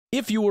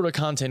If you were a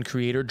content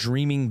creator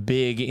dreaming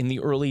big in the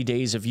early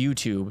days of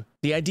YouTube,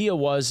 the idea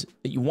was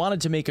that you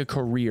wanted to make a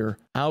career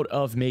out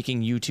of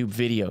making YouTube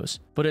videos.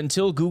 But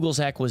until Google's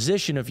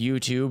acquisition of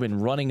YouTube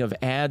and running of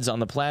ads on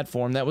the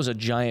platform, that was a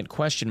giant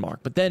question mark.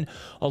 But then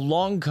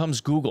along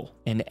comes Google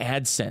and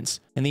AdSense,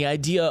 and the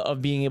idea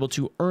of being able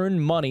to earn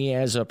money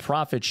as a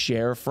profit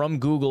share from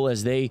Google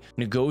as they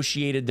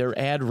negotiated their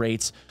ad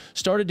rates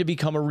started to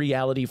become a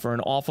reality for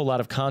an awful lot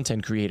of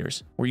content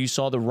creators, where you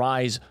saw the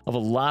rise of a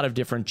lot of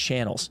different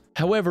channels.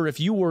 However, if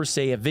you were,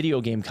 say, a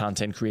video game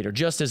content creator,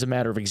 just as a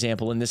matter of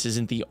example, and this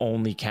isn't the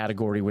only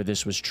category where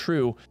this was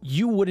true,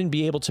 you wouldn't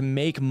be able to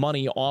make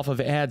money off of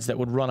ads that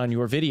would run on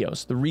your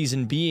videos. The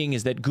reason being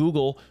is that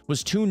Google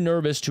was too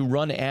nervous to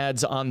run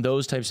ads on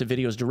those types of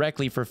videos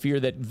directly for fear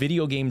that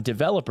video game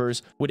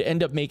developers would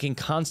end up making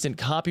constant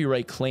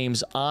copyright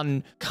claims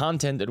on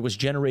content that was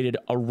generated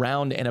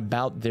around and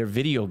about their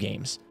video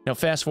games. Now,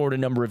 fast forward a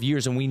number of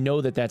years, and we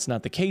know that that's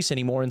not the case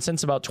anymore, and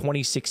since about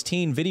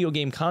 2016, video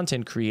game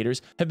content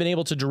creators have been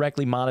able to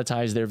directly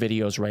monetize their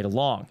videos right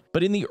along.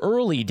 But in the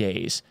early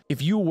days, if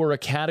you were a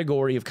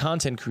category of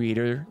content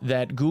creator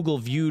that Google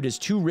viewed as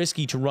too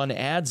risky to run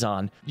ads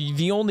on,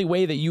 the only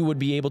way that you would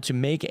be able to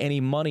make any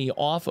money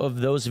off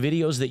of those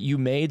videos that you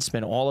made,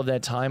 spent all of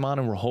that time on,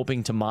 and were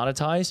hoping to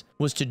monetize,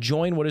 was to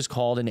join what is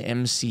called an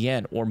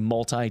MCN, or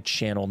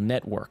multi-channel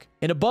network.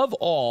 And above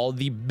all,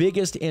 the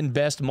biggest and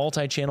best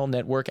multi-channel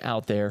network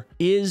out there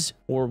is,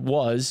 or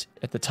was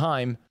at the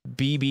time,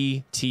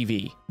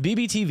 BBTV.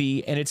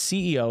 BBTV and its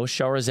CEO,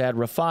 Shahrazad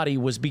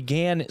Rafati,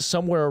 began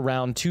somewhere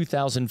around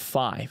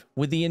 2005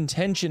 with the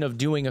intention of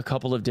doing a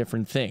couple of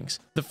different things.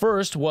 The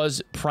first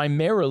was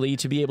primarily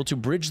to be able to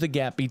bridge the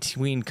gap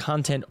between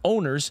content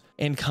owners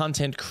and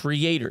content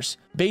creators,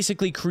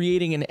 basically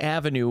creating an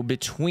avenue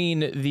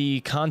between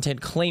the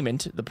content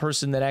claimant, the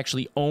person that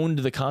actually owned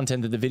the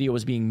content that the video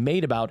was being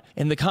made about,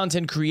 and the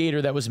content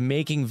creator that was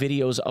making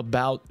videos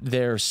about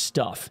their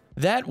stuff.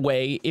 That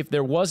way, if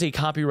there was a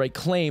copyright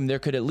claim, there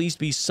could at least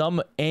be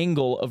some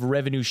angle of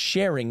revenue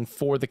sharing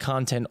for the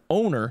content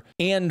owner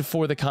and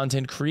for the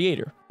content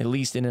creator, at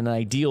least in an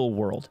ideal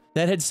world.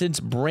 That had since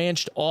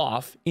branched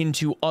off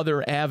into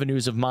other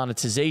avenues of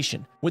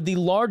monetization, with the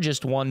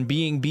largest one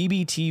being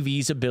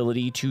BBTV's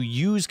ability to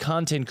use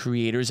content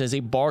creators as a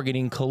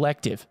bargaining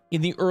collective.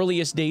 In the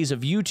earliest days of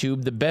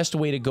YouTube, the best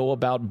way to go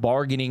about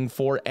bargaining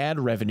for ad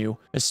revenue,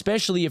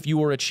 especially if you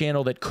were a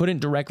channel that couldn't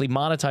directly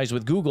monetize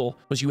with Google,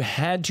 was you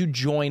had to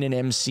join an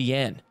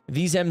MCN.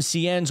 These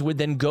MCNs would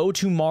then go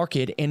to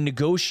market and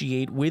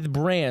negotiate with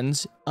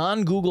brands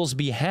on Google's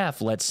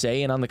behalf, let's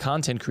say, and on the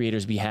content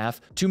creator's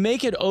behalf, to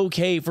make it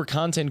okay for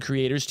content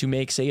creators to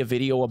make, say, a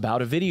video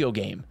about a video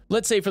game.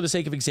 Let's say, for the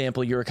sake of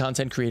example, you're a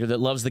content creator that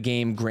loves the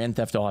game Grand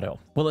Theft Auto.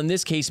 Well, in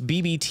this case,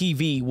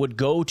 BBTV would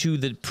go to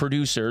the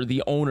producer,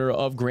 the owner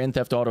of Grand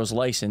Theft Auto's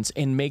license,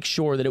 and make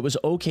sure that it was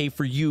okay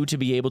for you to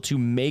be able to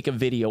make a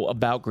video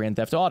about Grand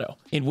Theft Auto,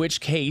 in which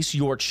case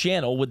your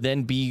channel would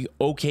then be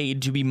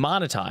okayed to be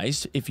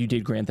monetized if you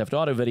did Grand Theft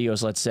Auto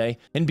videos, let's say,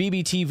 and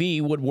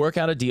BBTV would work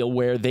out a deal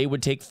where they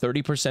would take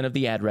 30% of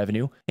the ad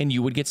revenue and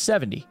you would get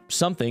 70.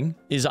 Something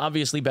is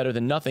obviously better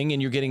than nothing,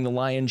 and you're getting the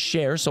lion's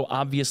share, so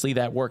obviously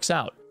that works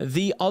out.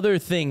 The other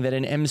thing that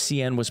an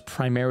MCN was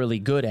primarily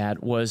good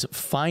at was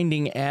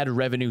finding ad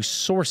revenue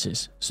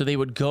sources. So they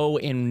would go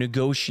and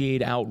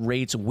negotiate out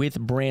rates with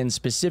brands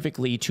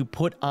specifically to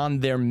put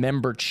on their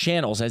member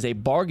channels as a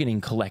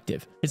bargaining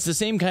collective. It's the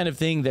same kind of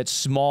thing that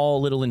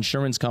small little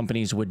insurance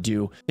companies would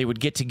do. They would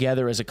get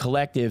together as a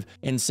collective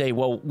and say,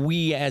 well,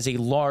 we as a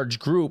large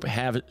group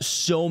have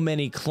so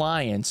many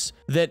clients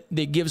that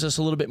it gives us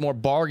a little bit more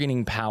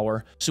bargaining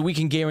power, so we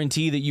can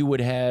guarantee that you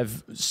would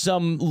have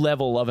some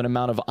level of an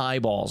amount of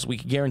eyeballs. We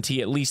can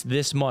guarantee at least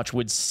this much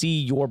would see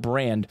your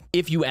brand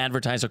if you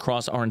advertise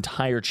across our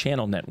entire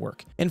channel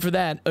network. And for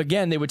that,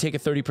 again, they would take a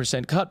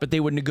 30% cut, but they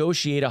would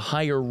negotiate a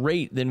higher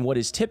rate than what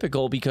is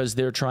typical because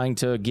they're trying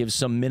to give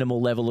some minimal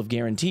level of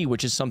guarantee,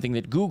 which is something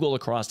that Google,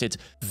 across its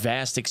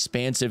vast,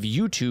 expansive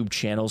YouTube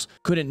channels,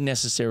 couldn't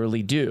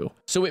necessarily do.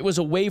 So it was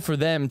a way for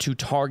them to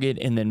target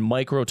and then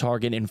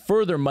micro-target and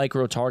further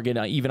micro-target,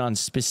 even on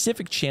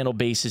specific channel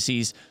bases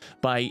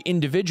by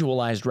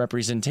individualized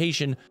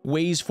representation,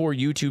 ways for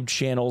YouTube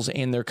channels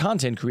and their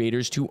content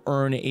creators to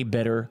earn a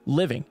better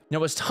living.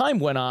 Now, as time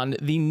went on,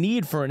 the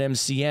need for an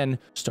MCN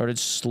started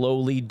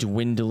slowly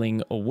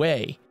dwindling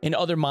away, and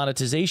other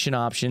monetization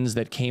options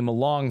that came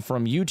along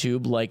from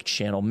YouTube, like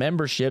channel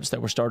memberships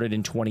that were started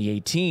in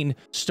 2018,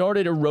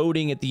 started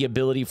eroding at the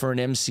ability for an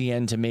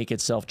MCN to make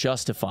itself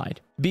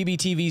justified.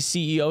 BBTV's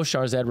CEO,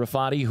 Shahrazad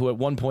Rafati, who at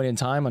one point in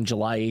time on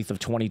July 8th of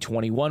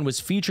 2021 was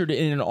featured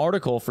in an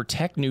article for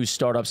tech news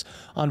startups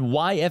on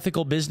why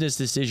ethical business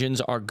decisions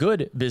are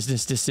good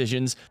business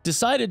decisions,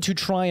 decided to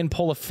try and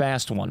pull a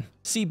fast one.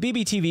 See,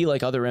 BBTV,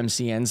 like other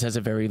MCNs, has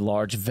a very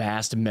large,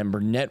 vast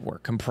member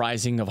network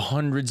comprising of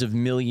hundreds of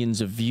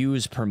millions of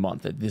views per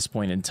month at this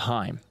point in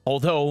time.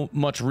 Although,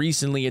 much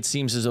recently, it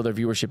seems as though their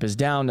viewership is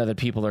down now that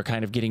people are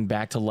kind of getting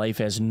back to life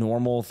as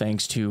normal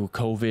thanks to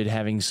COVID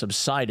having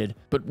subsided,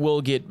 but we'll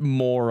get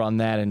more on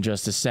that in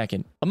just a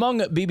second.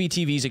 Among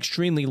BBTV's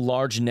extremely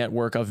large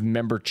network of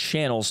member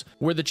channels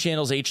were the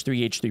channels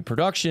H3H3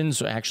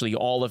 Productions, actually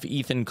all of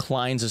Ethan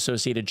Klein's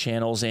associated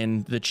channels,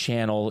 and the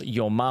channel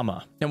Yo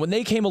Mama. Now, when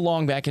they came along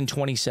back in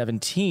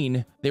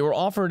 2017, they were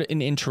offered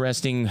an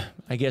interesting,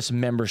 I guess,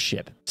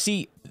 membership.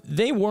 See,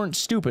 they weren't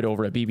stupid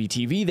over at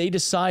BBTV. They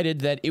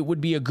decided that it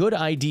would be a good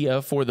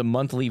idea for the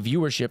monthly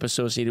viewership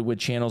associated with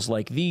channels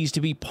like these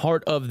to be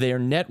part of their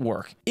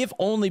network, if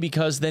only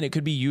because then it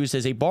could be used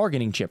as a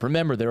bargaining chip.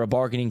 Remember, they're a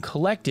bargaining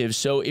collective,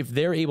 so if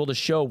they're able to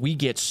show we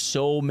get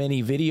so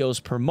many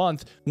videos per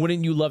month,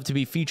 wouldn't you love to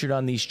be featured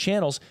on these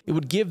channels? It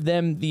would give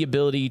them the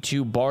ability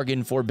to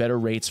bargain for better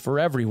rates for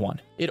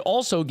everyone. It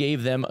also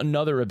gave them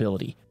another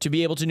ability to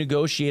be able to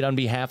negotiate on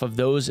behalf of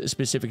those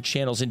specific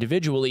channels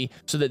individually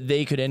so that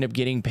they could end up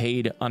getting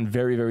paid on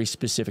very, very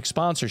specific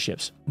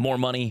sponsorships. More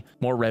money,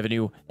 more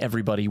revenue,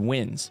 everybody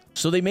wins.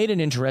 So they made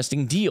an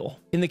interesting deal.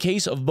 In the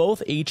case of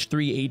both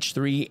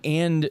H3H3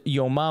 and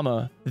Yo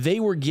Mama, they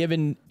were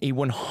given a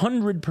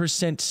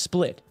 100%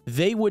 split.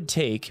 They would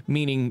take,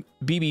 meaning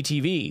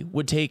BBTV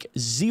would take,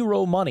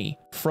 zero money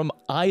from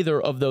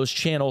either of those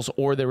channels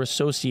or their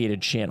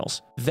associated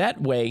channels.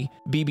 That way,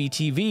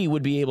 BBTV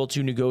would be able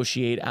to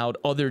negotiate out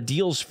other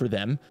deals for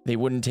them. They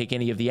wouldn't take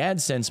any of the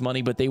AdSense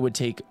money, but they would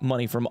take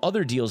money from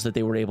other deals that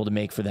they were able to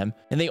make for them.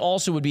 And they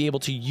also would be able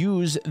to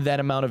use that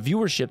amount of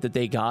viewership that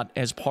they got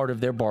as part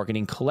of their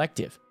bargaining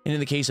collective. And in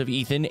the case of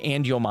Ethan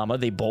and Yo Mama,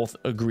 they both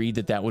agreed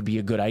that that would be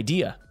a good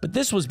idea. But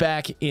this was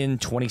back in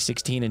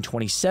 2016 and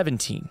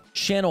 2017.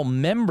 Channel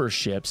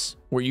memberships,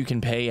 where you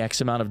can pay X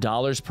amount of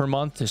dollars per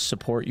month to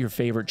support your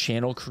favorite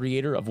channel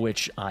creator, of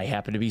which I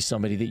happen to be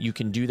somebody that you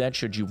can do that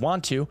should you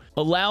want to,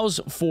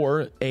 allows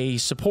for a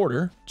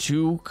supporter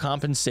to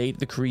compensate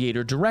the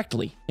creator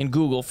directly. And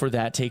Google, for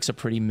that, takes a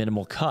pretty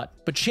minimal cut.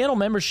 But channel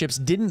memberships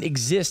didn't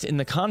exist in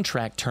the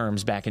contract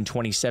terms back in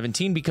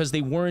 2017 because they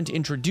weren't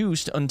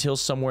introduced until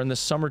somewhere in the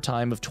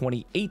summertime of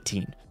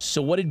 2018.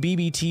 So what did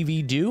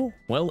BBTV do?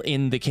 Well,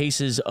 in the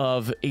cases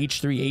of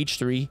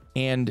H3H3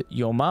 and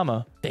Yo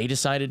Mama, they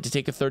decided to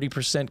take a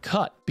 30%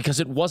 cut because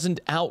it wasn't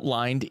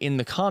outlined in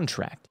the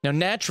contract. Now,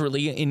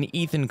 naturally, in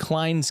Ethan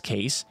Klein's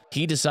case,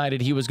 he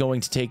decided he was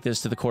going to take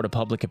this to the court of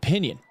public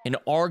opinion and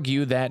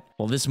argue that,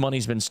 well, this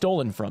money's been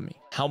stolen from me.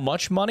 How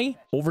much money?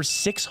 Over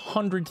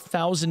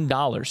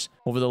 $600,000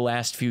 over the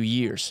last few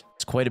years.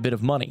 It's quite a bit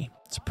of money.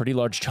 It's a pretty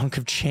large chunk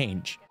of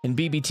change. In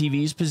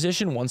BBTV's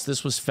position, once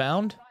this was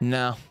found,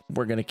 no,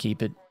 we're going to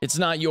keep it. It's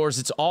not yours,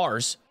 it's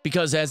ours,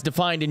 because as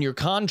defined in your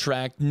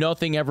contract,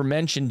 nothing ever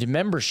mentioned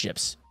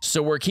memberships,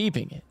 so we're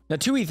keeping it. Now,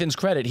 to Ethan's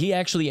credit, he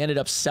actually ended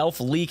up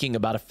self-leaking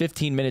about a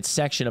 15-minute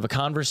section of a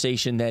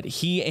conversation that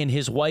he and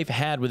his wife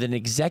had with an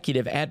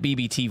executive at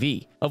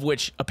BBTV, of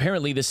which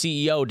apparently the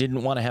CEO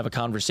didn't want to have a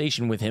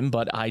conversation with him,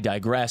 but I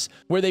digress,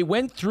 where they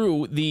went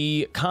through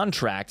the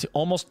contract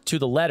almost to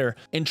the letter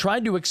and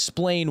tried to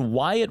explain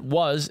why it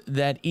was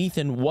that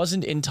Ethan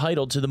wasn't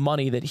entitled to the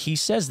money that he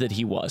says that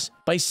he was,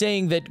 by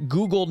saying that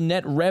Google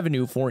net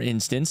revenue, for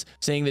instance,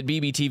 saying that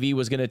BBTV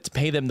was going to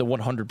pay them the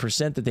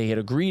 100% that they had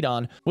agreed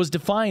on, was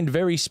defined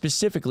very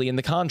specifically in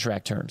the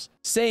contract terms,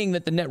 saying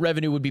that the net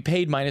revenue would be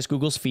paid minus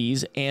Google's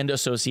fees and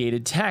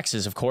associated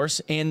taxes, of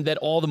course, and that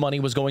all the money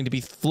was going to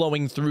be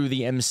flowing through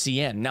the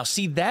MCN. Now,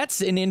 see, that's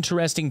an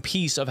interesting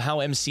piece of how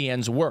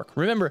MCNs work.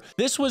 Remember,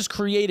 this was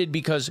created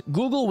because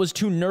Google was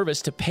too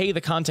nervous to pay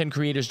the content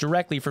creators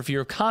directly for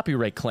fear of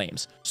copyright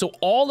claims. So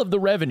all of the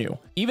revenue,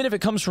 even if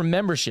it comes from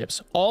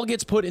memberships, all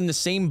gets put in the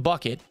same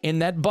bucket,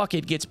 and that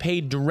bucket gets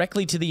paid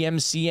directly to the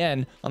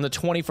MCN on the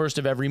 21st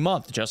of every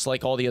month, just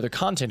like all the other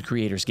content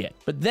creators get.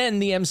 But then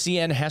the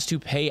MCN has to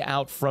pay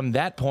out from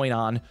that point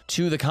on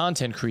to the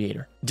content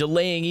creator,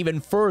 delaying even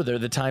further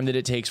the time that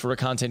it takes for a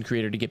content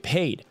creator to get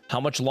paid. How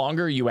much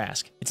longer, you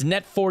ask? It's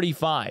net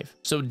 45.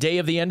 So day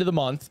of the end of the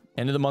month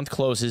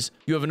closes,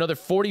 you have another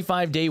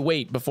 45-day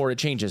wait before it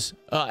changes.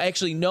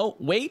 Actually, no,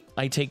 wait,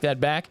 I take that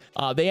back.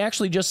 They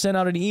actually just sent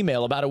out an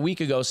email about a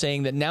week ago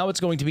saying that now it's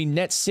going to be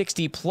net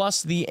 60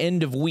 plus the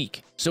end of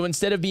week. So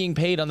instead of being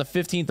paid on the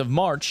 15th of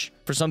March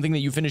for something that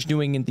you finished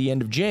doing at the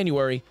end of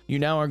January, you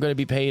now are going to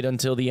be paid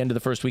until the end of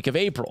the first week of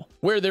April,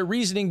 where their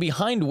reasoning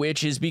behind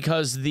which is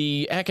because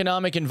the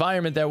economic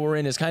environment that we're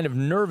in is kind of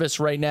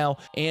nervous right now,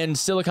 and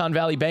Silicon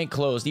Valley Bank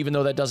closed, even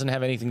though that doesn't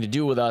have anything to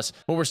do with us,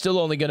 but we're still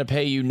only going to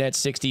pay you net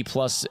 60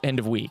 plus end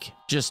of week.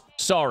 Just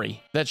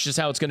sorry. That's just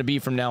how it's going to be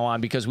from now on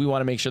because we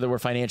want to make sure that we're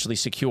financially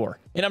secure.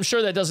 And I'm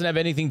sure that doesn't have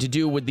anything to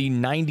do with the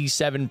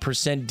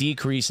 97%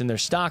 decrease in their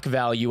stock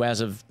value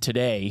as of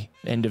today,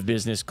 end of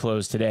business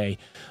close today.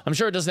 I'm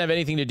sure it doesn't have anything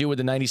anything to do with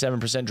the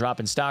 97%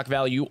 drop in stock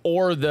value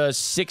or the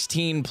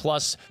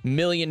 $16+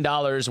 million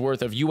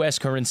worth of U.S.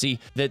 currency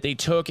that they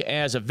took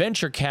as a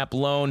venture cap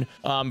loan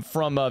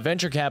from a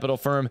venture capital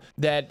firm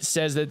that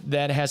says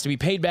that has to be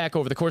paid back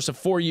over the course of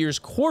 4 years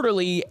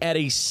quarterly at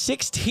a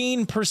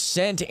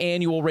 16%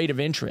 annual rate of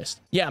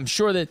interest. Yeah, I'm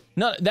sure that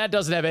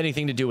doesn't have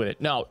anything to do with it.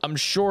 No, I'm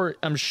sure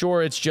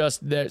it's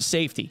just the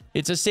safety.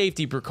 It's a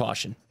safety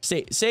precaution.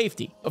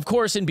 Safety. Of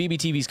course, in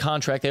BBTV's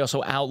contract, they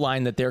also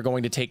outline that they're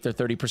going to take their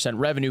 30%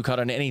 revenue cut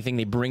on anything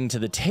they bring to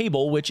the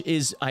table, which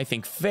is, I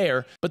think,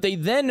 fair. But they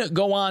then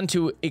go on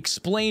to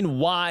explain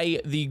why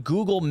the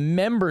Google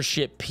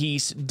membership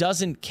piece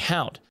doesn't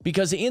count.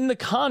 Because in the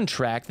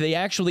contract, they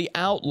actually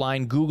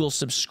outline Google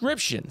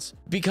subscriptions.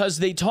 Because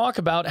they talk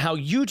about how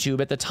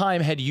YouTube at the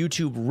time had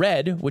YouTube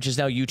Red, which is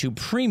now YouTube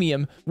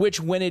Premium, which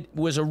when it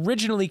was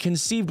originally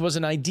conceived was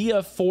an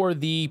idea for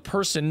the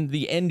person,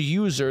 the end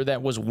user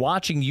that was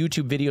watching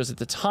YouTube videos at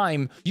the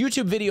time.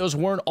 YouTube videos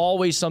weren't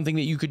always something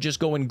that you could just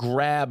go and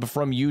grab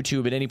from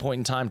YouTube at any point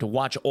in time to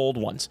watch old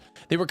ones.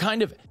 They were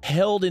kind of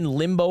held in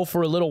limbo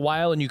for a little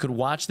while and you could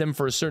watch them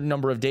for a certain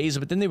number of days,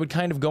 but then they would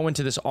kind of go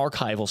into this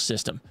archival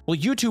system. Well,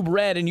 YouTube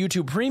Red and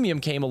YouTube Premium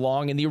came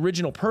along and the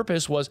original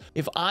purpose was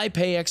if I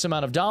pay X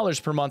amount of dollars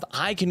per month,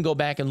 I can go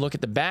back and look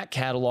at the back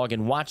catalog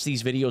and watch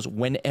these videos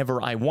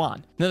whenever I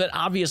want. Now that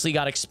obviously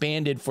got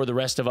expanded for the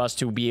rest of us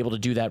to be able to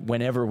do that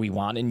whenever we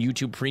want, and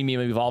YouTube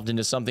Premium evolved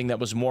into something that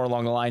was more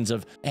along the lines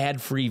of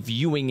ad-free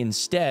viewing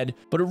instead.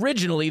 But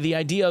originally, the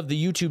idea of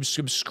the YouTube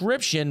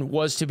subscription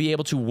was to be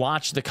able to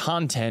watch the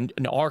content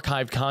and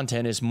archived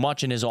content as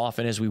much and as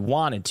often as we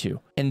wanted to.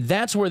 And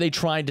that's where they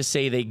tried to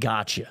say they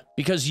got you.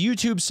 Because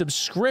YouTube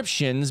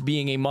subscriptions,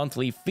 being a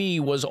monthly fee,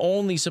 was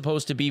only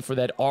supposed to be for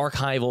that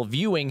archival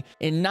viewing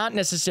and not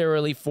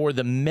necessarily for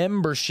the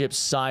membership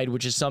side,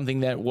 which is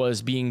something that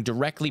was being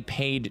directly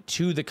paid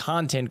to the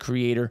content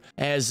creator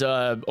as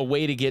a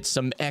way to get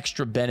some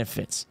extra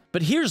benefits.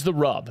 But here's the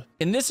rub,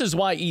 and this is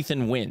why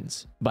Ethan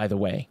wins, by the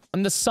way.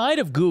 On the side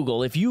of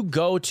Google, if you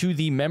go to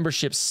the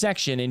membership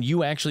section and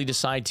you actually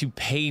decide to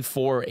pay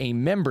for a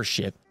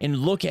membership and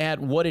look at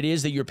what it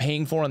is that you're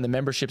paying for on the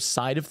membership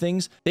side of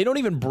things, they don't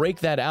even break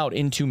that out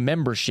into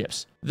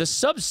memberships. The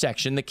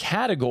subsection, the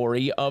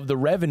category of the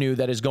revenue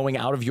that is going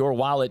out of your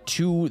wallet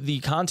to the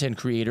content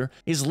creator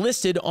is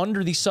listed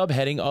under the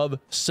subheading of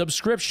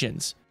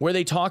subscriptions, where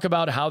they talk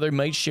about how they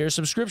might share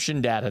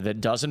subscription data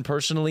that doesn't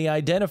personally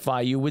identify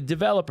you with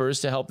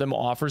developers to help them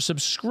offer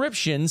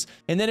subscriptions,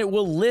 and then it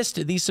will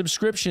list the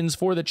subscriptions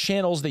for the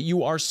channels that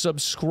you are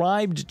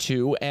subscribed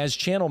to as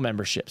channel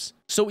memberships.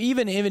 So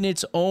even in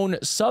its own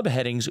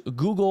subheadings,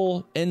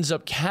 Google ends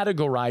up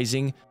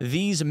categorizing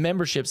these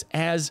memberships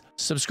as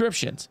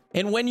subscriptions.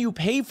 And when you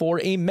pay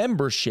for a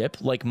membership,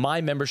 like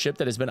my membership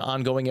that has been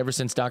ongoing ever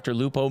since Dr.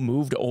 Lupo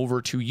moved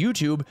over to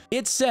YouTube,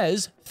 it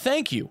says,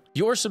 "Thank you.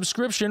 Your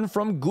subscription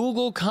from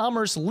Google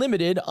Commerce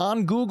Limited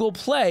on Google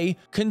Play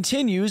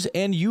continues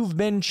and you've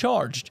been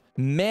charged.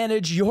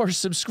 Manage your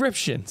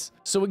subscriptions."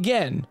 So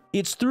again,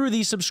 it's through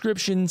the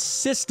subscription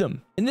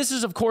system. And this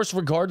is, of course,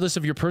 regardless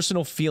of your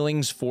personal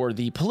feelings for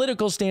the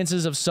political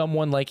stances of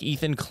someone like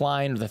Ethan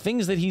Klein or the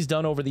things that he's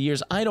done over the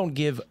years. I don't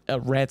give a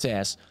rat's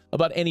ass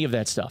about any of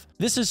that stuff.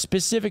 This is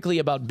specifically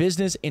about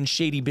business and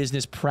shady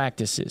business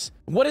practices.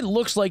 What it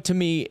looks like to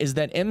me is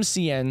that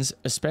MCNs,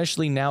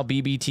 especially now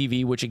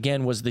BBTV, which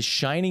again was the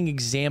shining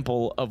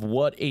example of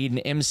what an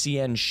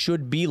MCN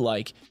should be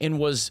like and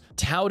was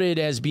touted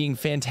as being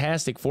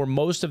fantastic for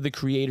most of the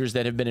creators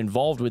that have been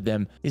involved with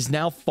them, is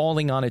now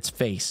falling on its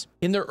face.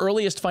 In their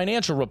earliest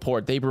financial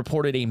report, they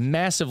reported a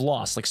massive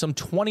loss, like some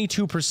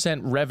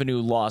 22% revenue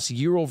loss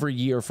year over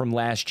year from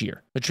last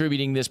year,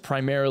 attributing this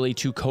primarily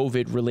to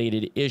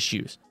COVID-related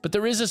issues. But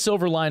there is a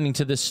silver lining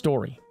to this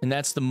story, and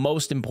that's the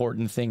most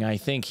important thing I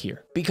think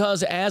here.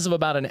 Because as of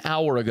about an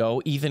hour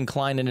ago, Ethan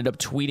Klein ended up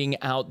tweeting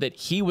out that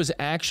he was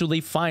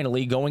actually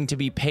finally going to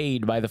be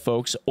paid by the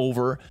folks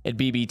over at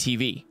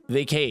BBTV.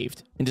 They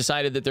caved and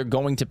decided that they're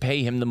going to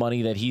pay him the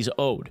money that he's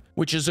owed,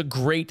 which is a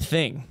great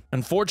thing.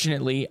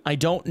 Unfortunately, I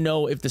don't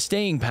know if the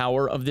staying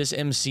power of this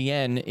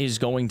MCN is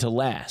going to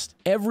last.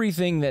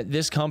 Everything that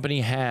this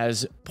company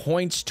has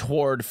points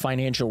toward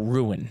financial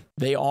ruin.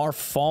 They are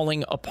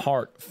falling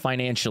apart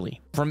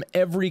financially from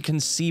every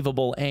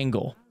conceivable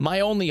angle. My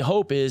only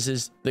hope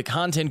is the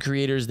content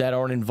creators that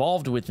are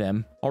involved with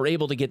them are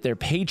able to get their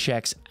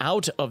paychecks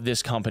out of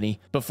this company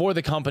before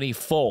the company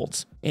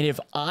folds. And if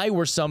I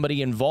were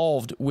somebody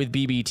involved with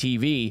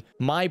BBTV,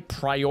 my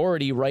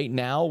priority right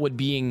now would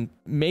be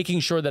making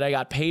sure that I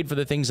got paid for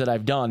the things that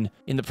I've done,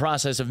 in the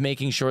process of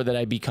making sure that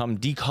I become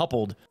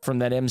decoupled from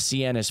that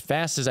MCN as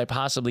fast as I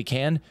possibly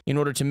can in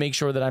order to make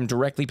sure that I'm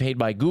directly paid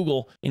by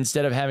Google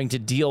instead of having to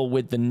deal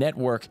with the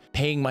network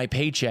paying my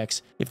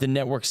paychecks if the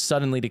network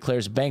suddenly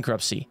declares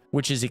bankruptcy,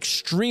 which is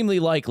extremely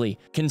likely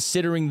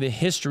considering the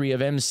history of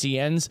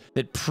MCNs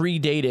that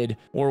predated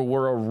or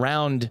were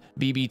around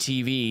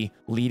BBTV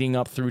leading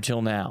up through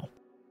till now.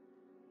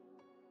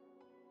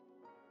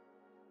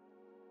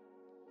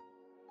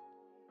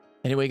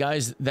 Anyway,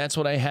 guys, that's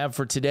what I have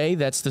for today.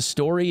 That's the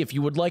story. If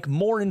you would like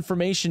more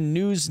information,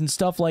 news, and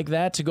stuff like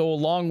that to go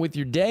along with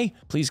your day,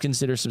 please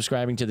consider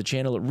subscribing to the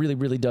channel. It really,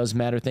 really does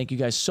matter. Thank you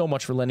guys so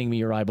much for lending me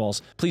your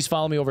eyeballs. Please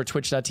follow me over at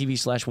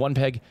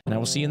twitch.tv/onepeg, and I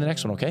will see you in the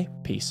next one, okay?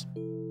 Peace.